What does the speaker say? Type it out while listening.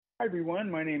Hi, everyone.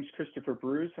 My name is Christopher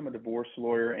Bruce. I'm a divorce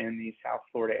lawyer in the South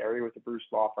Florida area with the Bruce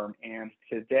Law Firm. And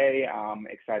today I'm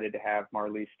excited to have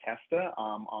Marlisse Testa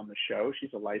on the show.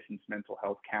 She's a licensed mental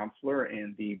health counselor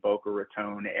in the Boca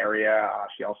Raton area.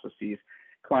 She also sees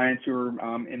clients who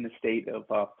are in the state of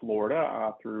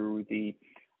Florida through the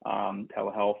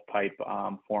telehealth type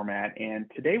format. And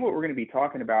today what we're going to be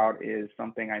talking about is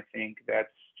something I think that's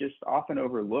just often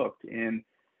overlooked in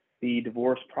the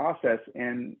divorce process,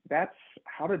 and that's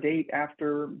how to date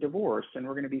after divorce. And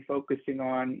we're going to be focusing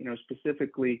on,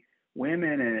 specifically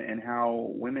women and how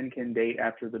women can date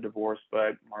after the divorce.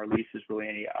 But Marlisse is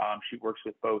really, she works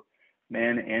with both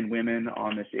men and women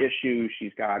on this issue.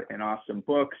 She's got an awesome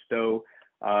book, So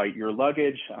Your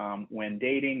Luggage, When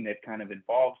Dating, that kind of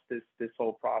involves this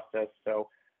whole process. So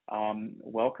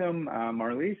welcome,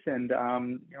 Marlisse, and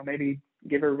maybe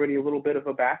give everybody a little bit of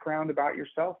a background about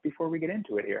yourself before we get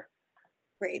into it here.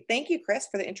 Great. Thank you, Chris,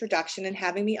 for the introduction and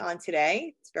having me on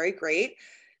today. It's very great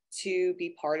to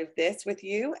be part of this with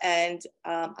you. And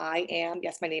my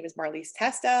name is Marlisse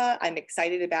Testa. I'm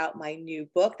excited about my new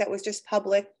book that was just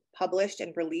published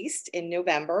and released in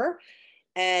November.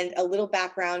 And a little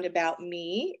background about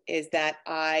me is that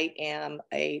I am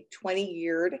a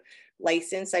 20-year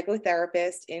licensed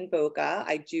psychotherapist in Boca.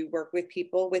 I do work with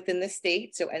people within the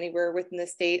state. So anywhere within the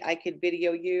state, I could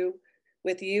video you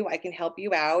with you. I can help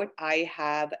you out. I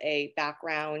have a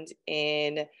background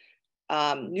in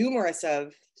numerous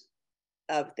of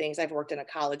things. I've worked in a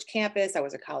college campus. I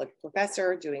was a college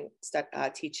professor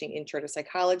teaching intro to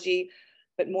psychology.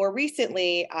 But more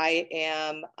recently, I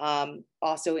am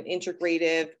also an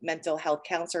integrative mental health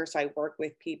counselor. So I work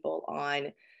with people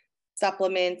on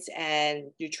supplements and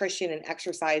nutrition and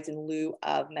exercise in lieu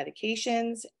of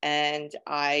medications. And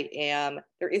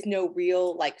there is no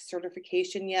real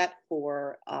certification yet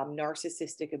for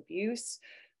narcissistic abuse,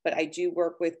 but I do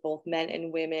work with both men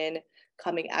and women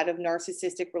coming out of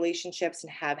narcissistic relationships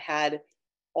and have had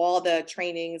all the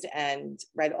trainings and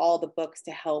read all the books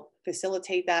to help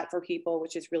facilitate that for people,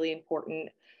 which is really important.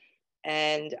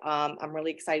 And I'm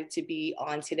really excited to be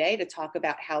on today to talk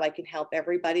about how I can help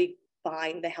everybody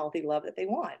find the healthy love that they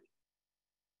want.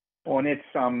 Well, and it's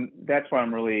that's why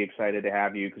I'm really excited to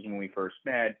have you, because when we first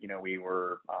met, we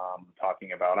were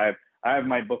talking about I have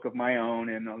my book of my own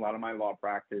and a lot of my law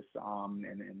practice, and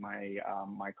in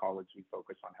my college we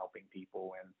focus on helping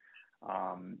people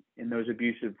in those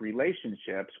abusive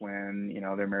relationships when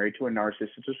they're married to a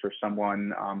narcissist or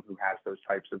someone who has those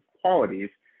types of qualities,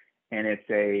 and it's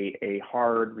a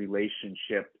hard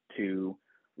relationship to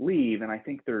leave. And I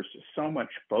think there's so much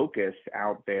focus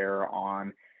out there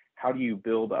on how do you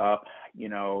build up,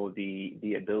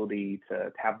 the ability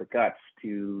to have the guts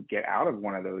to get out of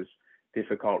one of those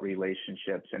difficult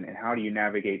relationships, and how do you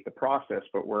navigate the process.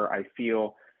 But where I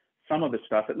feel some of the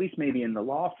stuff, at least maybe in the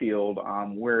law field,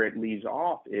 where it leaves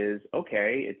off is,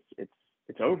 okay,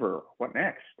 it's over. What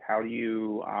next? How do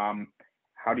you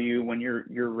when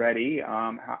you're ready,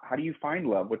 how do you find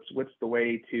love? What's the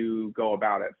way to go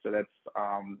about it? So that's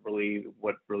really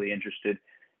what really interested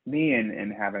me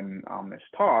in having this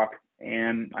talk.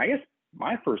 And I guess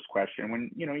my first question, when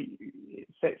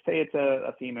say it's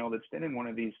a female that's been in one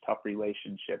of these tough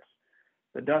relationships,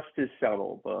 the dust is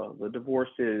settled, the divorce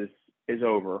is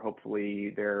over.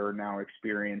 Hopefully they're now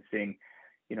experiencing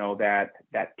that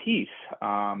peace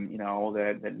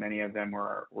that many of them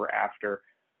were after.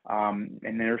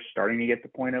 And they're starting to get the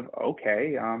point of,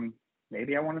 okay,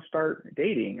 maybe I want to start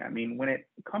dating. I mean, when it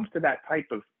comes to that type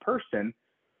of person,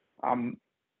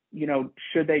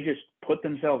 should they just put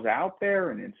themselves out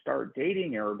there and then start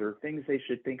dating, or are there things they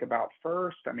should think about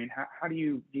first? I mean, how do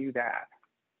you do that?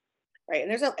 Right.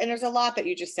 And there's a lot that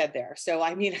you just said there. So,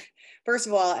 first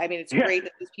of all, it's great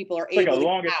that these people are It's like able a to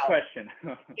longest get out. question.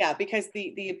 Yeah, because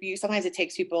the abuse, sometimes it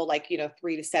takes people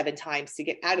 3 to 7 times to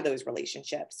get out of those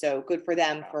relationships. So good for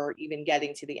them for even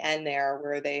getting to the end there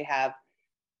where they have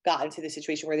gotten to the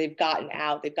situation where they've gotten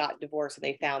out, they've gotten divorced, and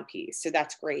they found peace. So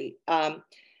that's great.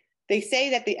 They say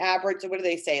that the average, what do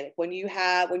they say? Like when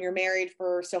you're married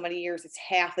for so many years, it's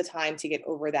half the time to get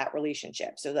over that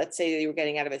relationship. So let's say you were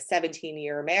getting out of a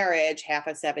 17-year marriage, half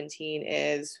of 17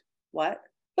 is what?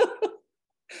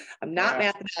 I'm not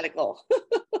mathematical.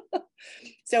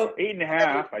 So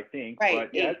 8.5, I think, right, but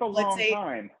it's a long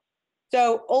time.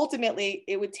 So ultimately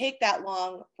it would take that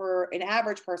long for an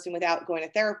average person without going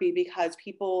to therapy, because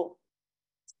people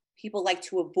like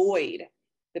to avoid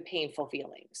the painful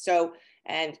feeling. So,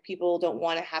 and people don't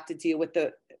want to have to deal with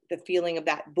the feeling of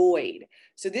that void.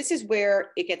 So this is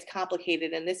where it gets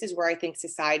complicated. And this is where I think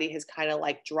society has kind of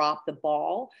dropped the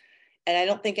ball. And I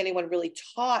don't think anyone really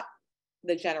taught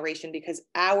the generation, because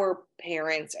our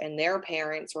parents and their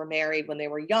parents were married when they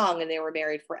were young and they were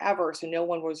married forever. So no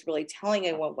one was really telling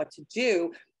anyone what to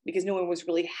do, because no one was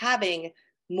really having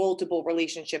multiple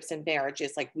relationships and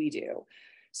marriages like we do.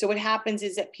 So what happens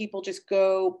is that people just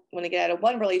go, when they get out of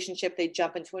one relationship, they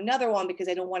jump into another one because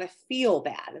they don't want to feel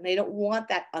bad, and they don't want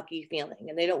that ucky feeling,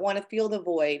 and they don't want to feel the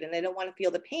void, and they don't want to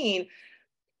feel the pain.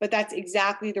 But that's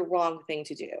exactly the wrong thing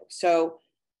to do. So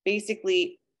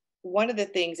basically, one of the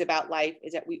things about life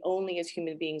is that we only as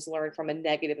human beings learn from a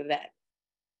negative event.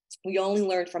 We only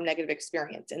learn from negative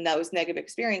experience. And those negative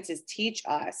experiences teach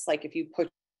us, like if you put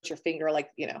your finger,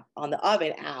 like, on the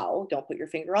oven, ow, don't put your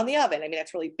finger on the oven. I mean,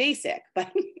 that's really basic,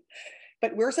 but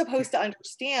we're supposed to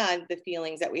understand the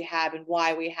feelings that we have and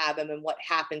why we have them and what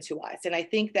happened to us. And I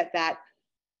think that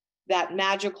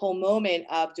magical moment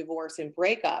of divorce and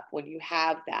breakup, when you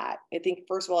have that, I think,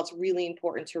 first of all, it's really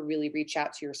important to really reach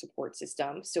out to your support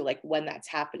system. So like when that's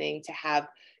happening, to have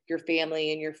your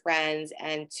family and your friends,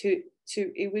 and to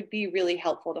it would be really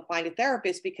helpful to find a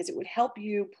therapist, because it would help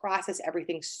you process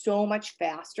everything so much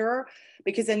faster,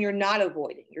 because then you're not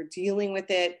avoiding, you're dealing with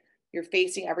it, you're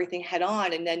facing everything head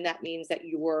on. And then that means that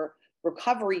your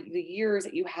recovery, the years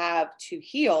that you have to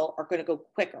heal, are going to go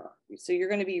quicker. So you're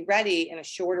going to be ready in a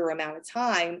shorter amount of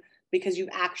time, because you've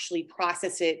actually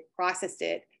processed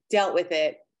it, dealt with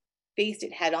it, faced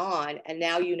it head on. And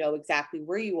now you know exactly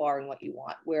where you are and what you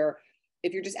want. Where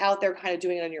if you're just out there kind of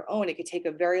doing it on your own, it could take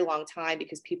a very long time,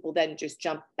 because people then just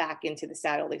jump back into the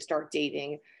saddle. They start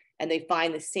dating and they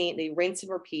find they rinse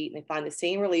and repeat, and they find the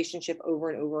same relationship over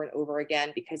and over and over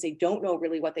again, because they don't know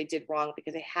really what they did wrong,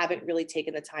 because they haven't really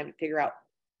taken the time to figure out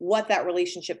what that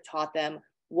relationship taught them.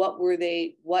 What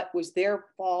was their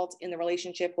fault in the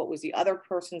relationship? What was the other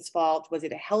person's fault? Was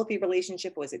it a healthy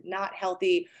relationship? Was it not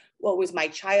healthy? What was my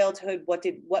childhood? What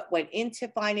went into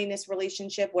finding this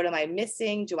relationship? What am I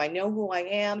missing? Do I know who I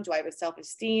am? Do I have a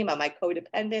self-esteem? Am I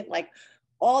codependent? Like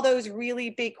all those really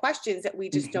big questions that we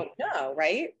just don't know,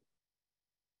 right?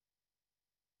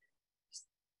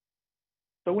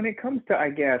 So when it comes to,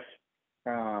 I guess,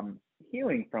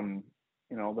 healing from,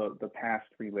 the past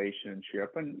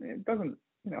relationship, and it doesn't,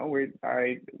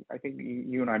 I think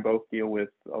you and I both deal with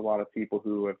a lot of people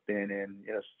who have been in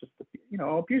just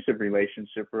abusive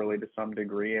relationship, really, to some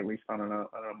degree, at least on an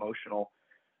emotional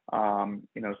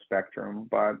spectrum.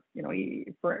 But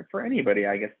for anybody,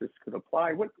 I guess this could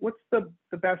apply. What's the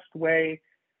best way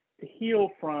to heal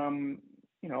from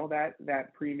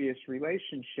that previous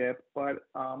relationship, but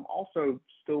also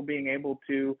still being able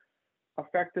to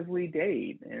effectively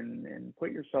date and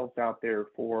put yourselves out there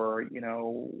for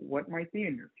what might be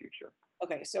in your future?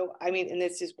 Okay, so I mean, and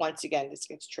this is, once again, this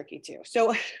gets tricky too.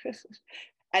 So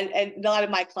and a lot of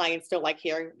my clients don't like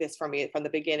hearing this from me from the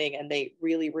beginning, and they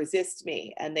really resist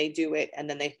me, and they do it, and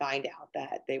then they find out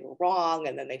that they were wrong,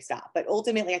 and then they stop. But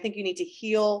ultimately, I think you need to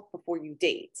heal before you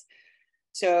date.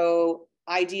 So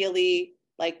ideally,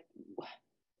 like,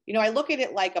 I look at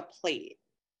it like a plate.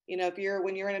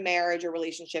 When you're in a marriage or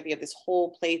relationship, you have this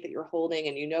whole plate that you're holding,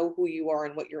 and you know who you are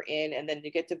and what you're in, and then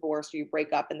you get divorced or you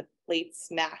break up and the plate's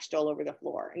smashed all over the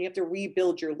floor, and you have to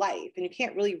rebuild your life. And you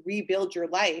can't really rebuild your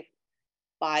life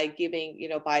by giving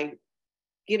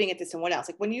it to someone else.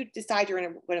 Like when you decide you're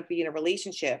going to be in a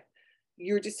relationship,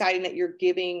 you're deciding that you're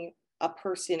giving a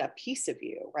person a piece of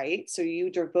you, right? So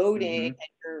you're devoting, and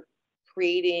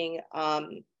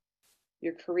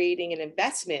you're creating an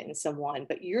investment in someone,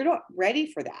 but you're not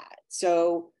ready for that.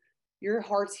 So your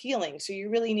heart's healing. So you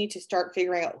really need to start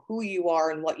figuring out who you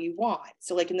are and what you want.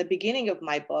 So like in the beginning of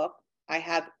my book, I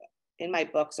have in my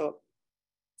book, so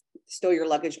Stow Your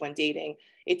Luggage When Dating,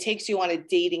 it takes you on a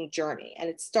dating journey. And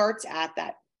it starts at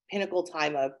that pinnacle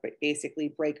time of basically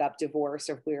breakup,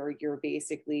 divorce, or where you're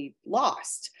basically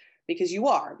lost, because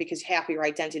half of your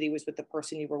identity was with the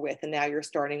person you were with, and now you're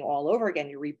starting all over again.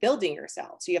 You're rebuilding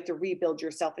yourself. So you have to rebuild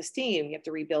your self-esteem. You have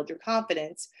to rebuild your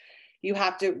confidence. You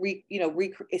have to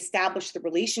establish the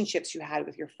relationships you had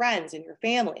with your friends and your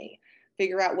family.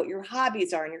 Figure out what your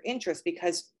hobbies are and your interests,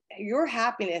 because your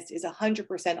happiness is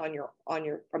 100%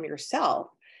 from yourself.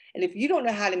 And if you don't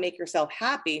know how to make yourself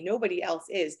happy, nobody else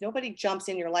is. Nobody jumps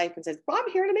in your life and says, well, I'm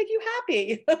here to make you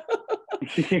happy.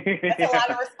 That's a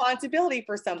lot of responsibility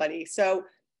for somebody. So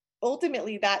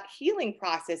ultimately, that healing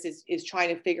process is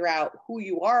trying to figure out who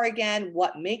you are again,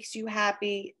 what makes you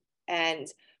happy. And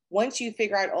once you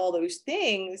figure out all those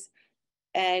things,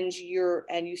 and your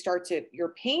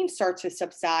pain starts to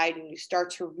subside, and you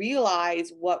start to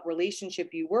realize what relationship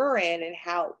you were in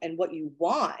and what you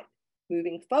want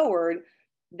moving forward,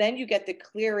 then you get the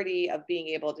clarity of being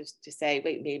able to say,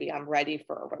 wait, maybe I'm ready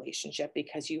for a relationship,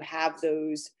 because you have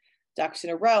those ducks in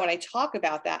a row. And I talk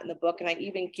about that in the book. And I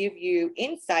even give you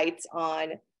insights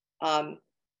on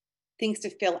things to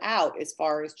fill out as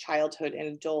far as childhood and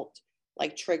adult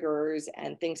like triggers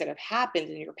and things that have happened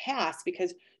in your past,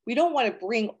 because we don't want to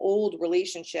bring old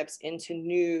relationships into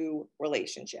new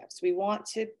relationships. We want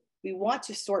to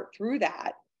sort through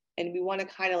that, and we want to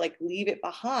kind of like leave it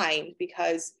behind,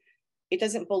 because it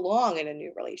doesn't belong in a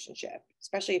new relationship,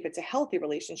 especially if it's a healthy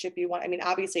relationship. I mean,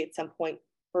 obviously at some point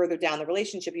further down the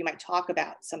relationship, you might talk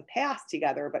about some past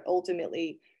together, but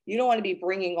ultimately you don't want to be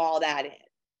bringing all that in.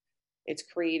 It's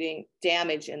creating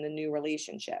damage in the new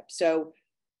relationship. So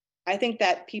I think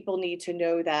that people need to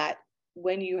know that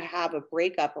when you have a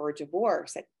breakup or a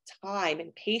divorce, that time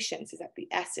and patience is at the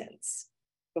essence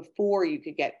before you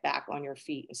could get back on your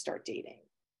feet and start dating.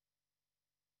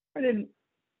 I didn't,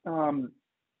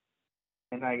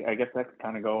 and I guess that could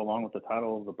kind of go along with the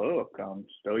title of the book,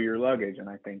 Stow Your Luggage. And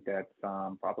I think that's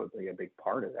probably a big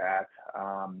part of that.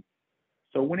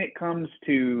 So when it comes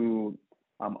to,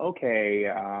 I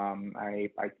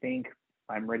think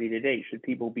I'm ready to date, should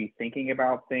people be thinking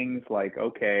about things like,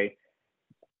 okay,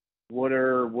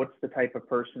 what's the type of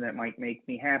person that might make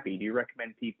me happy? Do you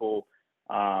recommend people,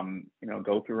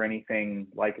 go through anything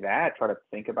like that, try to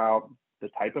think about the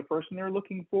type of person they're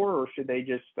looking for, or should they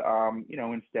just,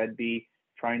 instead be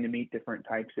trying to meet different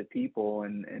types of people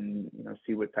and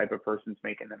see what type of person's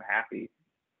making them happy?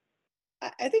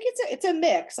 I think it's a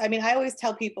mix. I mean, I always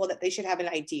tell people that they should have an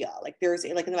idea. Like there's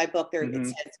like in my book, it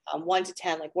says 1 to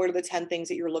 10, like what are the 10 things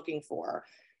that you're looking for?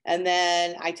 And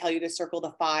then I tell you to circle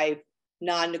the 5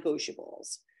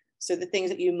 non-negotiables. So the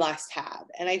things that you must have.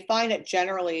 And I find that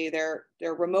generally they're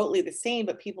remotely the same,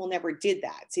 but people never did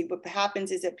that. See, what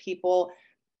happens is that people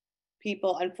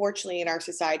unfortunately in our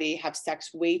society have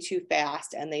sex way too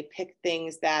fast, and they pick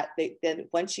things that then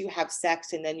once you have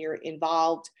sex and then you're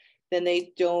involved, then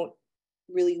they don't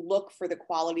really look for the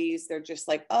qualities. They're just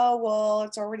like, oh, well,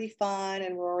 it's already fun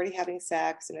and we're already having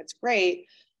sex and it's great.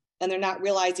 And they're not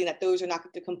realizing that those are not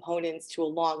the components to a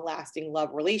long lasting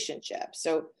love relationship.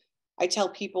 So I tell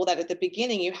people that at the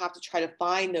beginning, you have to try to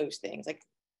find those things, like,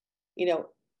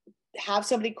 have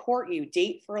somebody court you,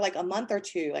 date for like a month or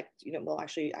two, like,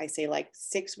 actually I say like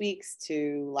 6 weeks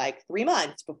to like 3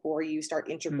 months before you start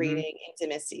integrating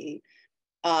intimacy.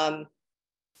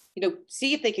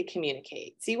 See if they could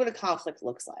communicate, see what a conflict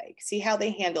looks like, see how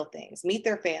they handle things, meet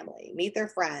their family, meet their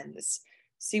friends,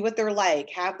 see what they're like,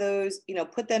 have those,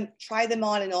 try them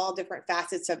on in all different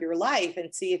facets of your life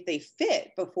and see if they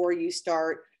fit before you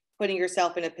start putting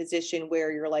yourself in a position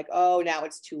where you're like, oh, now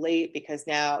it's too late because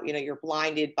now, you're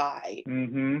blinded by,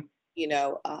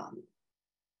 you're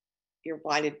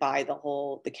blinded by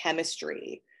the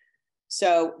chemistry.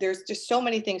 So there's just so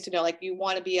many things to know. Like you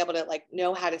want to be able to like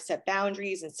know how to set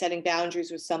boundaries, and setting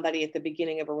boundaries with somebody at the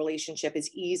beginning of a relationship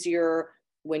is easier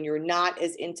when you're not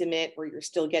as intimate, where you're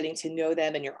still getting to know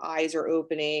them and your eyes are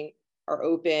open. I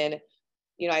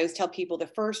always tell people the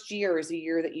first year is the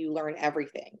year that you learn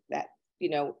everything that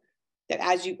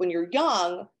when you're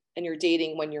young and you're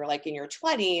dating, when you're like in your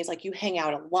 20s, like you hang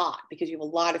out a lot because you have a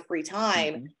lot of free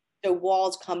time. So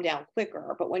walls come down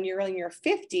quicker. But when you're in your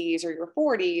 50s or your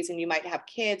 40s and you might have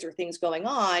kids or things going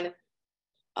on,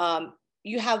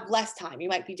 you have less time. You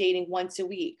might be dating once a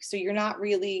week. So you're not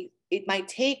really, it might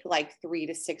take like 3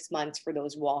 to 6 months for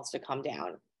those walls to come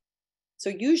down. So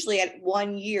usually at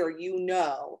 1 year,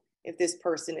 if this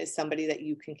person is somebody that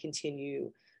you can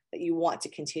continue, that you want to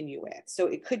continue with. So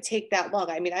it could take that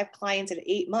long. I mean, I have clients at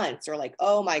 8 months are like,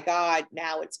 oh my God,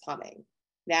 now it's coming.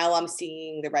 Now I'm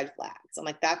seeing the red flags. I'm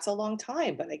like, that's a long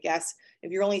time. But I guess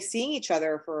if you're only seeing each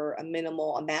other for a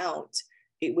minimal amount,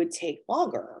 it would take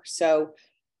longer. So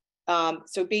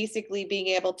basically being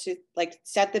able to like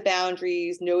set the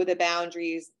boundaries, know the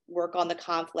boundaries, work on the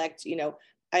conflict.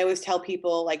 I always tell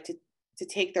people like to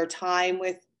take their time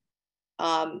with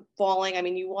falling. I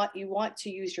mean, you want to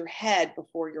use your head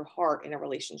before your heart in a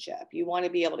relationship. You want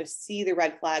to be able to see the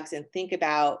red flags and think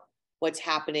about what's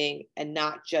happening and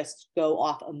not just go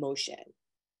off emotion.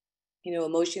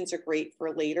 Emotions are great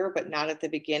for later, but not at the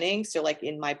beginning. So like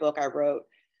in my book, I wrote,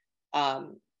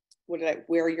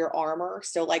 wear your armor.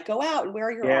 So like go out and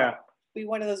wear your armor. Be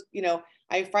one of those,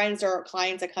 I have friends or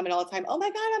clients that come in all the time. Oh my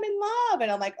God, I'm in love.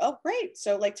 And I'm like, oh, great.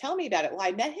 So like, tell me about it. Well,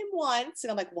 I met him once.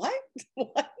 And I'm like, what?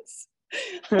 Once?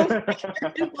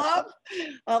 In love?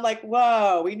 I'm like,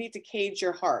 whoa, we need to cage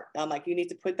your heart. I'm like, you need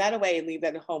to put that away and leave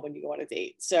that at home when you go on a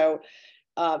date. So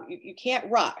you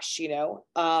can't rush, you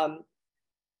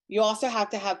also have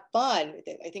to have fun.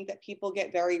 I think that people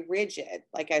get very rigid,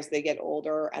 like as they get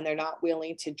older, and they're not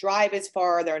willing to drive as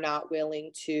far. They're not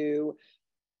willing to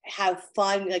have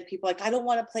fun. Like people like, I don't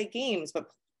want to play games, but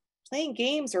playing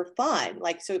games are fun.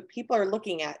 Like, so people are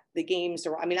looking at the games.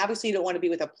 Or, I mean, obviously you don't want to be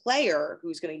with a player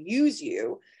who's going to use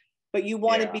you, but you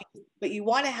want to you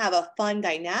want to have a fun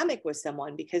dynamic with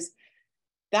someone, because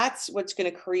that's what's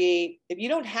going to create. If you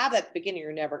don't have that at the beginning,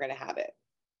 you're never going to have it.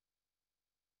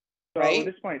 So right?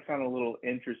 this might sound a little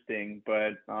interesting,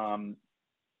 but when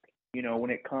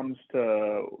it comes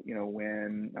to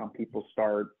when people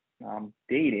start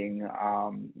dating,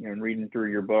 and reading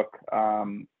through your book,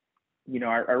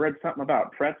 I read something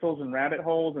about pretzels and rabbit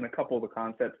holes and a couple of the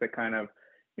concepts that kind of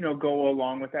go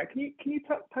along with that. Can you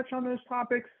touch on those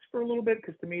topics for a little bit?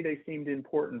 Because to me they seemed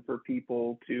important for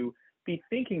people to be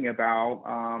thinking about,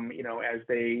 as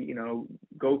they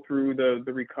go through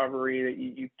the recovery that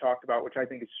you've talked about, which I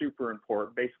think is super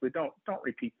important. Basically, don't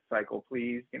repeat the cycle,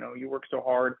 please. You work so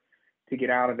hard to get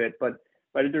out of it, but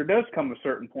there does come a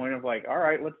certain point of like, all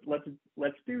right,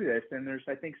 let's do this. And there's,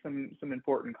 I think, some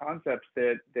important concepts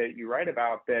that you write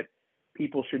about that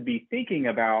people should be thinking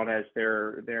about as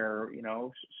they're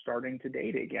starting to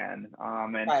date again.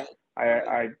 And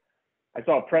Right. I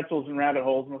saw pretzels and rabbit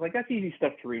holes and was like, that's easy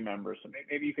stuff to remember. So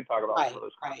maybe you can talk about some of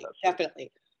those Right. concepts.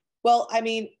 Definitely. Well, I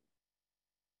mean,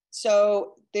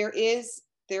 so there is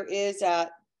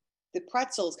the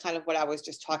pretzel is kind of what I was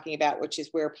just talking about, which is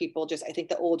where people just, I think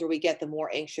the older we get, the more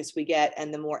anxious we get,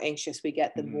 and the more anxious we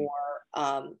get, the Mm-hmm.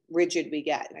 more rigid we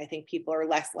get. And I think people are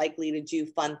less likely to do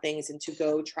fun things and to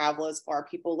go travel as far.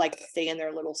 People like to stay in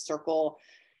their little circle.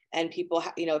 And people,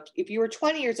 if you were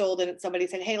 20 years old and somebody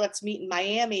said, hey, let's meet in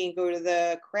Miami and go to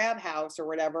the crab house or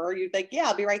whatever, you'd like, yeah,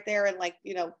 I'll be right there. And like,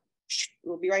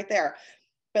 we'll be right there.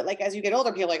 But like, as you get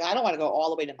older, people are like, I don't want to go all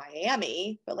the way to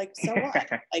Miami, but like, so what?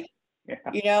 Like,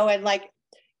 Yeah. and like,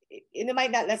 and it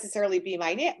might not necessarily be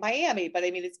Miami, but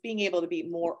I mean, it's being able to be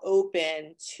more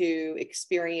open to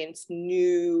experience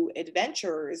new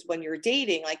adventures when you're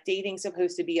dating. Like, dating's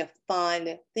supposed to be a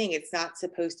fun thing. It's not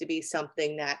supposed to be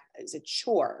something that is a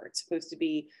chore. It's supposed to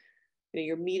be,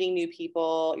 you're meeting new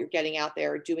people, you're getting out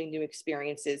there, doing new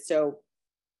experiences. So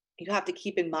you have to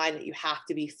keep in mind that you have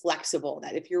to be flexible,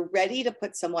 that if you're ready to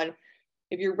put someone,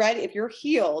 if you're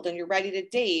healed and you're ready to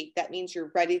date, that means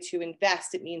you're ready to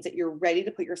invest. It means that you're ready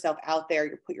to put yourself out there,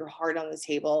 you put your heart on the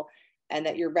table, and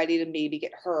that you're ready to maybe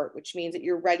get hurt, which means that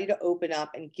you're ready to open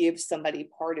up and give somebody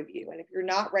part of you. And if you're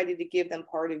not ready to give them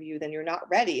part of you, then you're not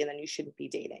ready, and then you shouldn't be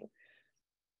dating.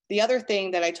 The other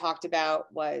thing that I talked about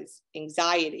was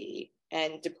anxiety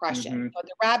and depression. Mm-hmm. So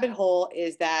the rabbit hole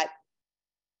is that,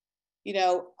 in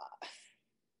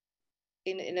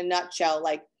a nutshell,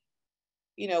 like,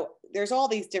 there's all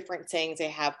these different sayings they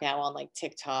have now on like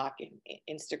TikTok and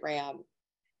Instagram.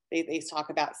 They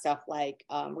talk about stuff like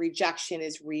rejection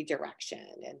is redirection,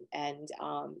 and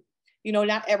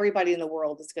not everybody in the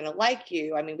world is going to like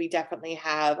you. I mean, we definitely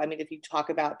have. I mean, if you talk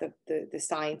about the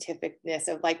scientificness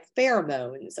of like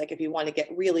pheromones, like if you want to get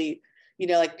really,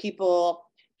 like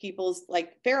people's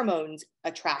like pheromones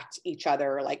attract each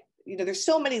other. Like, there's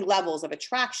so many levels of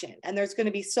attraction, and there's going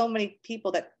to be so many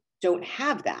people that don't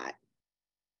have that.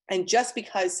 And just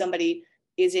because somebody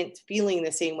isn't feeling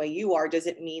the same way you are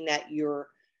doesn't mean that you're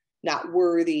not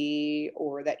worthy,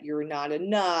 or that you're not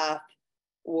enough,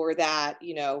 or that,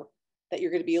 that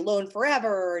you're going to be alone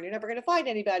forever and you're never going to find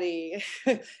anybody.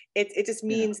 It just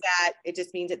means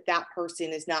that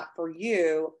person is not for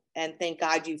you. And thank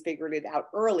God you figured it out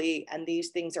early. And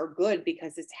these things are good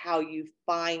because it's how you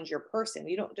find your person.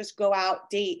 You don't just go out,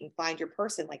 date, and find your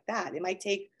person like that. It might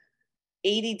take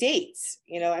 80 dates.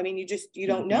 I mean, you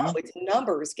don't know. Mm-hmm. It's a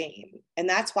numbers game. And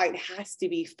that's why it has to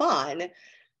be fun.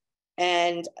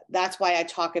 And that's why I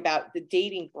talk about the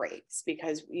dating breaks,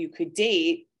 because you could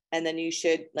date, and then you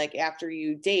should, like, after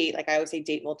you date, like I always say,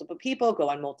 date multiple people, go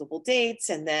on multiple dates.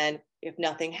 And then if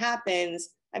nothing happens,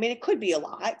 I mean, it could be a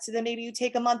lot. So then maybe you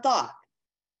take a month off,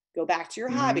 go back to your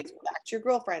Mm-hmm. hobbies, go back to your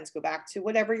girlfriends, go back to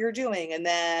whatever you're doing. And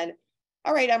then,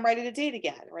 all right, I'm ready to date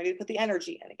again, I'm ready to put the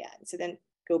energy in again. So then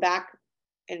go back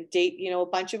and date, a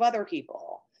bunch of other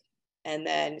people. And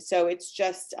then, so it's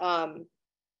just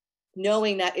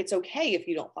knowing that it's okay if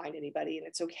you don't find anybody, and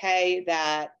it's okay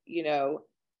that,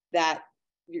 that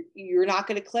you're not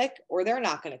going to click, or they're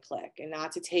not going to click, and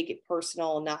not to take it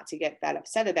personal, not to get that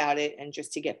upset about it, and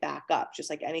just to get back up, just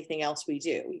like anything else we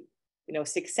do.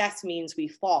 Success means we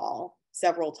fall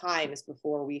several times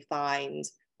before we find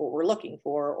what we're looking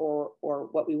for, or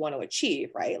what we want to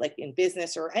achieve, right? Like in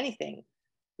business or anything,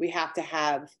 we have to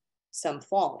have some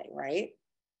falling, right?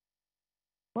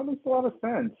 That makes a lot of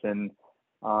sense. And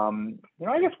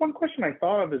I guess one question I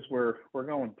thought of as we're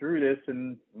going through this,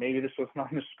 and maybe this was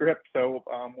not in the script, so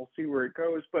we'll see where it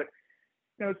goes. But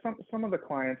some of the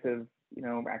clients have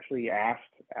actually asked,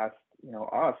 us,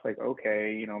 like,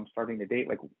 okay, I'm starting to date,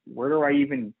 like, where do I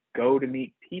even go to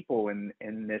meet people in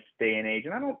this day and age?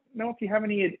 And I don't know if you have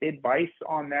any advice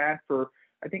on that for,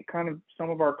 I think kind of some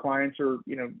of our clients are,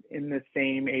 in the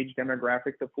same age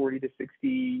demographic, the 40 to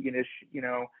 60-ish,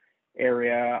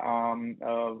 area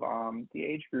of the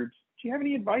age groups. Do you have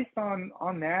any advice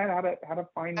on that? How to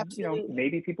find, Absolutely.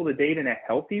 maybe people to date in a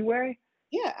healthy way?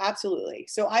 Yeah, absolutely.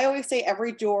 So I always say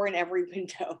every door and every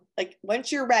window. Like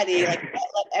once you're ready, like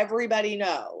let everybody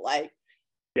know. Like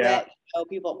Yeah. let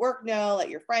people at work know, let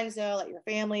your friends know, let your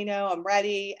family know I'm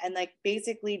ready. And like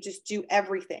basically just do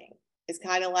everything. It's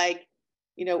kind of like,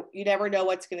 you never know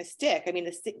what's going to stick. I mean,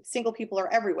 the single people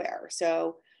are everywhere.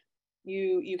 So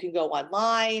you can go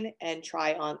online and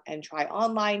try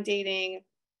online dating,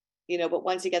 but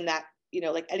once again, that,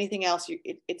 like anything else,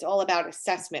 it's all about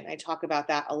assessment. I talk about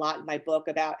that a lot in my book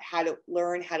about how to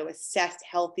learn how to assess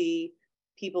healthy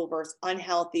people versus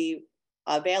unhealthy,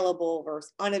 available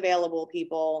versus unavailable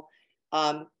people.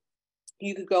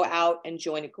 You could go out and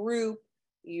join a group.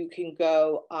 You can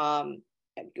go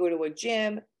to a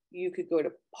gym. You could go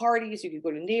to parties. You could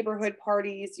go to neighborhood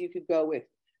parties. You could go with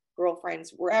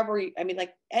girlfriends wherever. I mean,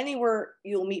 like anywhere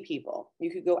you'll meet people.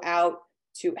 You could go out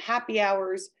to happy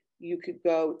hours. You could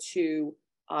go to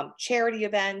charity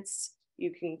events.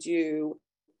 You can do,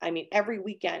 I mean, every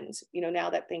weekend, now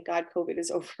that thank God COVID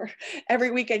is over, every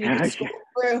weekend you can scroll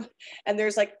through and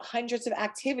there's like hundreds of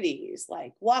activities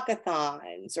like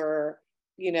walkathons or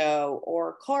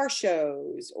car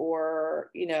shows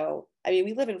I mean,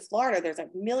 we live in Florida. There's a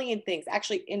million things.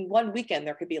 Actually, in one weekend,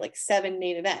 there could be like 7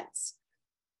 main events.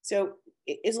 So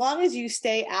as long as you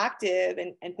stay active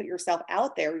and put yourself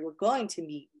out there, you're going to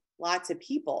meet lots of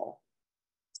people.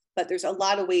 But there's a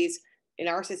lot of ways in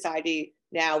our society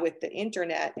now with the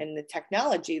internet and the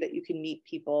technology that you can meet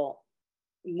people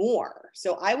more.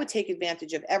 So I would take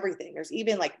advantage of everything. There's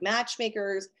even like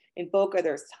matchmakers in Boca.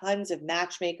 There's tons of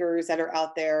matchmakers that are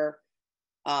out there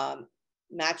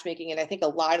matchmaking. And I think a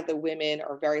lot of the women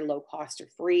are very low cost or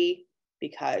free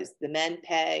because the men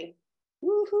pay.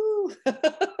 Woohoo!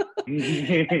 And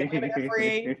the women are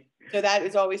free. So that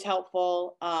is always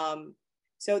helpful.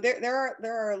 So there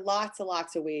are lots and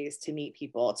lots of ways to meet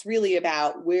people. It's really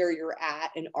about where you're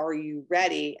at and are you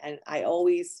ready? And I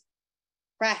always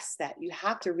press that you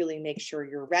have to really make sure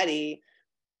you're ready,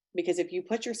 because if you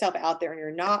put yourself out there and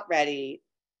you're not ready,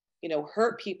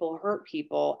 hurt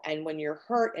people. And when you're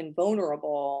hurt and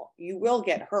vulnerable, you will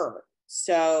get hurt.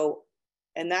 So,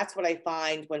 and that's what I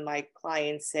find when my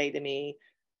clients say to me,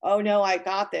 oh no, I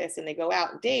got this. And they go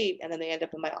out and date. And then they end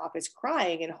up in my office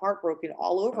crying and heartbroken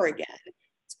all over again.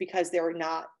 It's because they're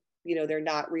not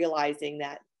realizing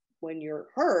that when you're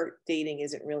hurt, dating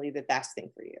isn't really the best thing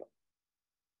for you.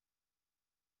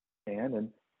 And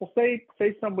well, say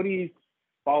somebody's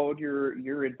followed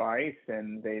your advice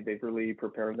and they've really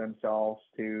prepared themselves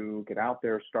to get out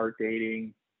there, start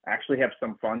dating, actually have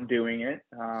some fun doing it,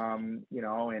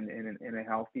 in a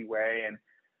healthy way.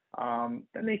 And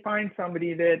then they find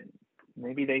somebody that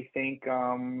maybe they think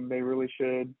they really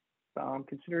should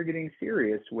consider getting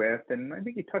serious with. And I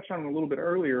think you touched on it a little bit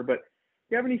earlier, but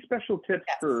do you have any special tips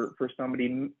Yes. for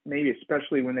somebody, maybe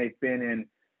especially when they've been in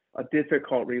a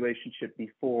difficult relationship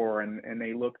before and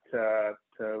they look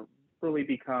to really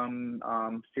become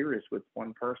serious with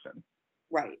one person?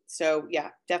 Right. So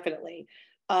yeah, definitely.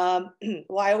 Well,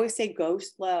 I always say go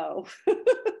slow.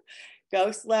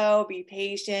 Go slow, be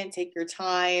patient, take your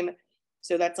time.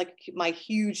 So that's like my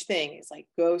huge thing is like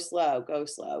go slow, go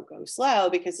slow, go slow,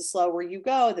 because the slower you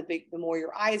go, the more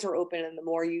your eyes are open and the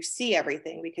more you see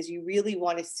everything, because you really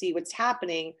want to see what's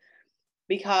happening,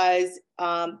 because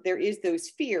there is those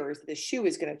fears the shoe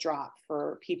is going to drop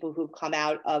for people who've come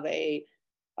out of a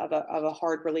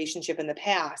hard relationship in the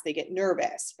past. They get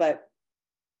nervous, but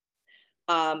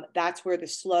that's where the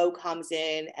slow comes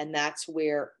in, and that's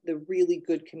where the really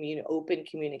good open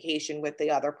communication with the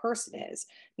other person is.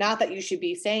 Not that you should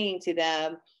be saying to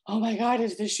them, oh my God,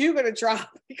 is the shoe going to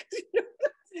drop? Because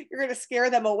you're going to scare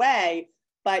them away.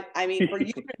 But I mean, for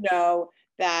you to know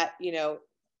that,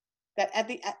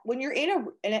 that when you're in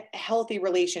a healthy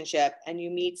relationship and you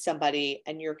meet somebody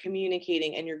and you're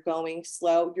communicating and you're going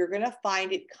slow, you're going to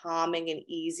find it calming and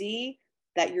easy,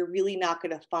 that you're really not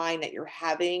going to find that you're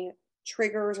having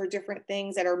triggers or different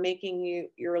things that are making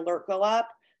your alert go up.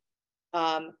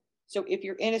 So if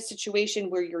you're in a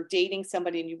situation where you're dating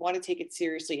somebody and you want to take it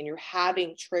seriously and you're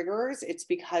having triggers, it's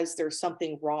because there's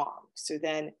something wrong. So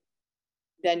then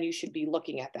you should be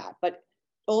looking at that. But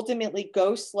ultimately,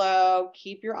 go slow,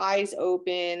 keep your eyes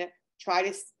open, try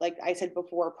to, like I said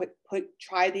before,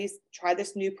 try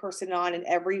this new person on in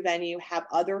every venue, have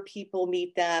other people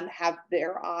meet them, have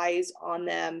their eyes on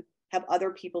them, have other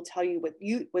people tell you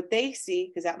what they see,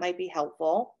 because that might be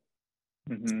helpful.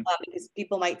 Mm-hmm. Because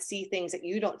people might see things that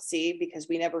you don't see, because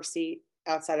we never see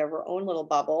outside of our own little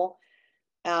bubble.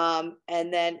 And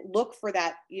then look for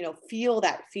that, feel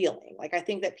that feeling. Like, I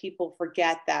think that people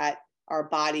forget that our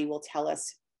body will tell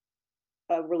us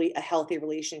a healthy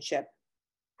relationship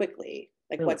quickly,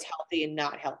 like Really? what's healthy and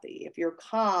not healthy. If you're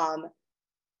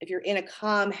in a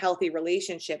calm, healthy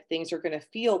relationship, things are going to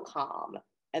feel calm,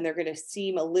 and they're going to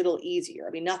seem a little easier. I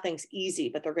mean, nothing's easy,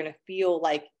 but they're going to feel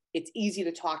like it's easy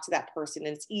to talk to that person,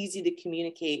 and it's easy to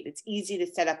communicate. It's easy to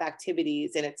set up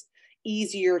activities, and it's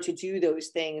easier to do those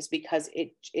things because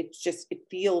it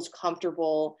feels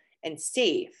comfortable and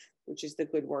safe, which is the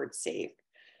good word, safe.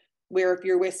 Where if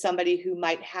you're with somebody who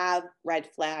might have red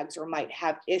flags or might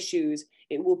have issues,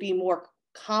 it will be more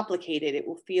complicated. It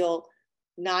will feel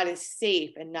not as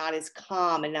safe and not as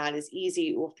calm and not as easy.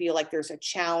 It will feel like there's a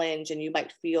challenge, and you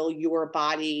might feel your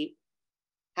body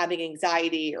having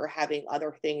anxiety or having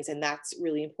other things. And that's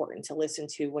really important to listen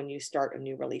to when you start a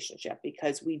new relationship,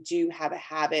 because we do have a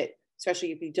habit,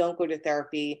 especially if you don't go to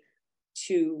therapy,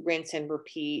 to rinse and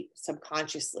repeat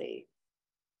subconsciously.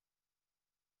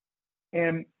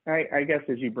 And I guess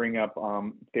as you bring up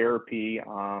therapy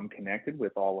connected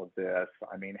with all of this,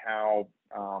 I mean, how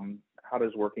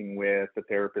does working with a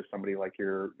therapist, somebody like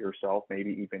yourself,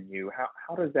 maybe even you,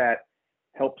 how does that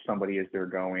help somebody as they're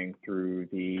going through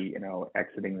the,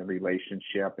 exiting the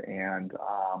relationship and,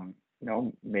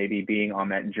 maybe being on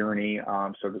that journey,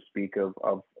 so to speak,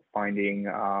 of finding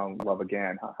love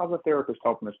again? How's a therapist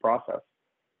help in this process?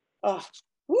 Oh,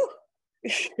 whew.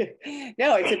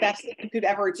 No, it's the best thing you could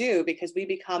ever do, because we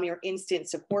become your instant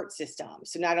support system.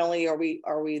 So not only are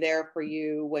we there for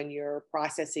you when you're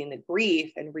processing the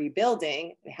grief and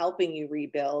rebuilding and helping you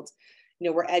rebuild,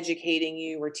 we're educating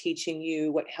you, we're teaching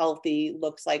you what healthy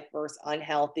looks like versus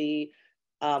unhealthy.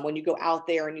 When you go out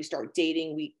there and you start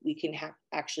dating, we can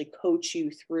actually coach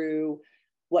you through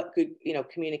what good,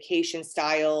 communication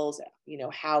styles,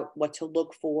 what to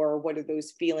look for, what are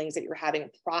those feelings that you're having,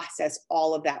 and process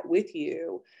all of that with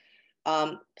you.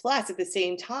 Plus, at the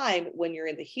same time, when you're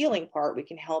in the healing part, we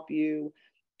can help you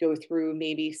go through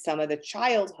maybe some of the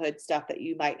childhood stuff that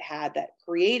you might have that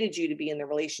created you to be in the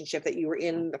relationship that you were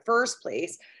in the first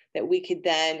place, that we could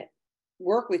then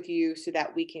work with you so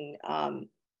that we can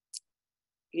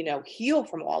heal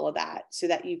from all of that, so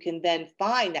that you can then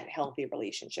find that healthy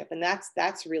relationship. And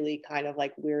that's really kind of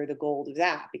like where the gold is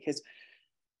at, because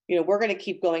we're going to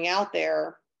keep going out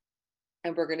there,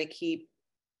 and we're going to keep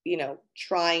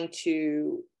trying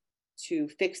to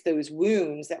fix those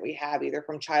wounds that we have either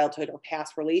from childhood or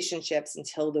past relationships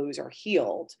until those are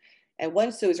healed. And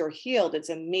once those are healed, it's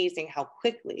amazing how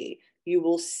quickly you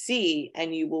will see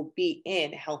and you will be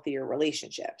in healthier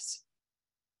relationships.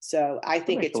 So I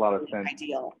think it's a lot of sense.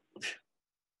 Ideal.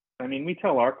 I mean, we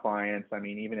tell our clients,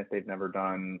 even if they've never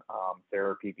done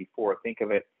therapy before, think of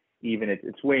it,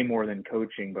 it's way more than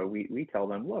coaching, but we tell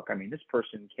them, look, this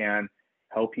person can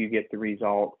help you get the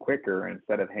result quicker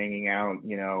instead of hanging out,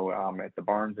 at the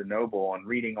Barnes and Noble and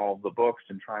reading all the books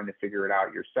and trying to figure it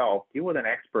out yourself. Deal with an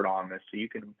expert on this so you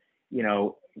can,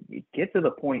 get to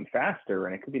the point faster,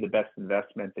 and it could be the best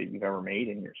investment that you've ever made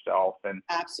in yourself. And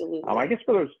absolutely, I guess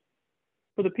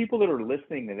for the people that are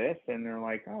listening to this and they're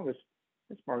like, oh,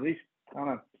 this Marlisse kind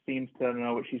of seems to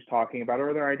know what she's talking about,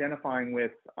 or they're identifying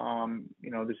with,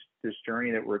 this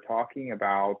journey that we're talking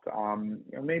about,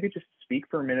 maybe just speak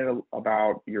for a minute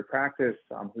about your practice,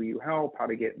 who you help, how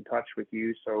to get in touch with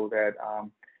you so that,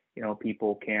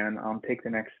 people can take the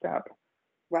next step.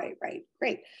 Right.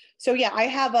 Great. So yeah, I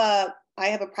have a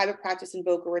private practice in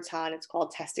Boca Raton. It's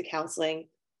called Testa Counseling,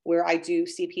 where I do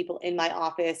see people in my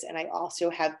office, and I also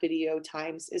have video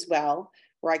times as well,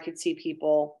 where I could see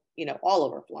people, all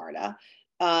over Florida.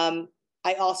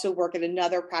 I also work at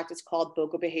another practice called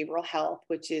Boca Behavioral Health,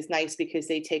 which is nice because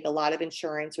they take a lot of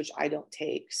insurance, which I don't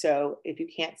take. So if you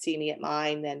can't see me at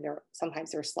mine, then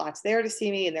sometimes there are slots there to see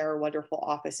me, and they're a wonderful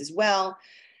office as well.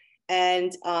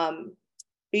 And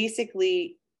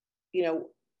basically,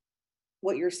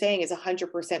 what you're saying is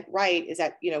 100% right, is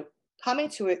that, coming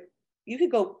to it, you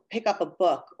could go pick up a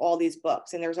book, all these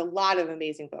books, and there's a lot of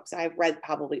amazing books. I've read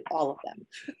probably all of them.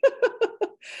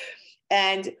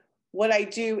 And what I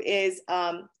do is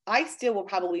I still will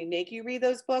probably make you read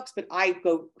those books, but I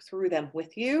go through them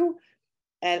with you.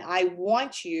 And I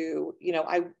want you,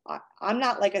 I'm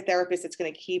not like a therapist that's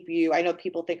going to keep you. I know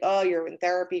people think, oh, you're in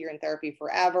therapy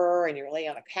forever, and you're laying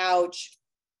on a couch.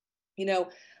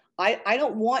 I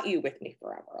don't want you with me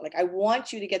forever. Like, I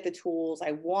want you to get the tools.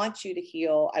 I want you to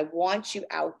heal. I want you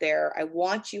out there. I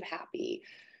want you happy.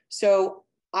 So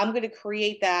I'm going to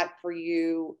create that for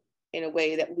you in a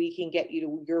way that we can get you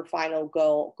to your final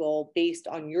goal based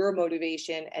on your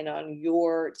motivation and on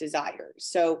your desires.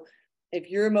 So if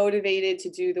you're motivated to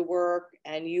do the work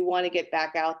and you want to get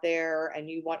back out there and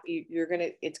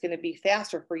it's going to be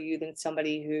faster for you than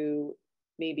somebody who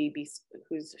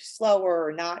who's slower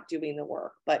or not doing the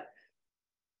work. But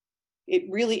it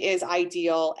really is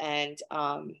ideal. And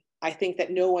I think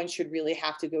that no one should really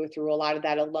have to go through a lot of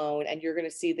that alone. And you're going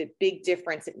to see the big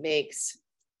difference it makes,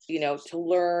 to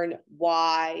learn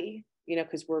why,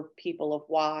 because we're people of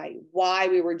why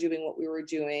we were doing what we were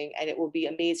doing. And it will be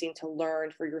amazing to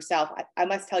learn for yourself. I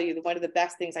must tell you that one of the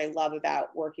best things I love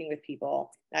about working with people,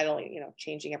 not only,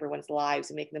 changing everyone's lives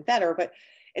and making them better, but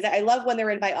is that I love when they're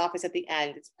in my office at the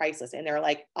end. It's priceless. And they're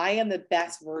like, I am the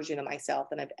best version of myself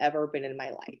than I've ever been in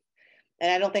my life.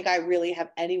 And I don't think I really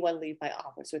have anyone leave my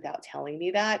office without telling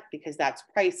me that, because that's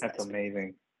priceless. That's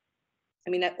amazing. I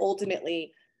mean, that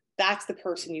ultimately, that's the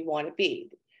person you want to be.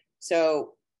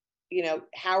 So,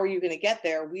 how are you going to get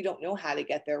there? We don't know how to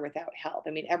get there without help. I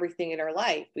mean, everything in our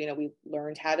life, we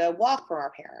learned how to walk from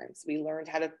our parents. We learned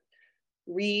how to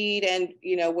read and,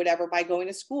 whatever by going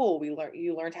to school.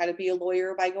 You learned how to be a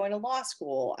lawyer by going to law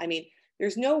school. I mean,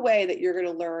 there's no way that you're going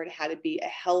to learn how to be a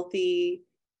healthy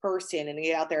person and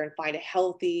get out there and find a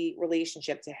healthy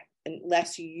relationship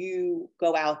unless you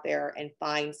go out there and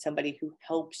find somebody who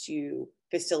helps you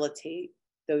facilitate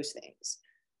those things.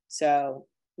 So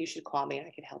you should call me and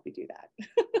I can help you do that.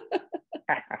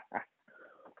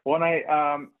 Well,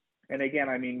 and again,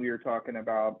 I mean, we were talking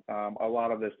about a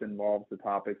lot of this involves the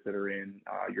topics that are in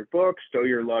your book, Stow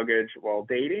Your Luggage While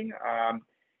Dating.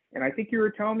 And I think you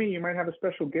were telling me you might have a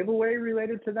special giveaway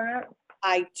related to that.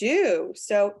 I do.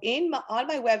 So on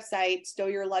my website,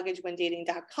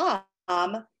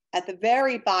 stowyourluggagewhendating.com, at the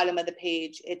very bottom of the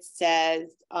page, it says,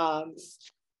 I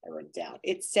wrote it down.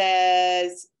 It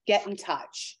says, get in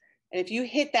touch. And if you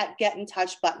hit that get in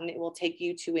touch button, it will take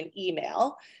you to an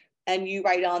email. And you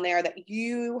write on there that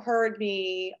you heard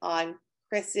me on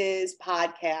Chris's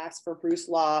podcast for Bruce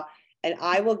Law, and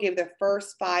I will give the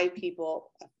first 5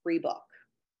 people a free book.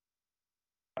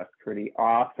 That's pretty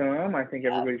awesome. I think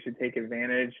everybody should take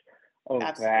advantage of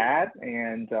that.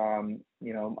 And,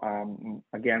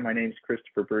 again, my name is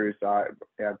Christopher Bruce.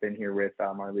 I've been here with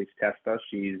Marlisse Testa.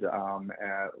 She's a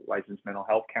licensed mental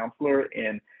health counselor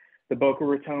in the Boca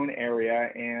Raton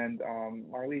area. And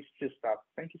Marlisse, just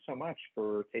thank you so much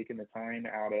for taking the time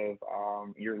out of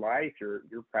your life,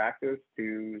 your practice,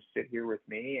 to sit here with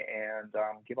me and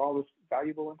give all this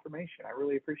valuable information. I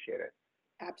really appreciate it.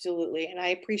 Absolutely. And I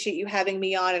appreciate you having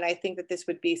me on. And I think that this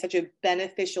would be such a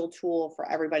beneficial tool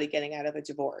for everybody getting out of a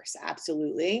divorce.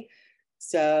 Absolutely.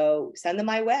 So send them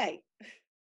my way.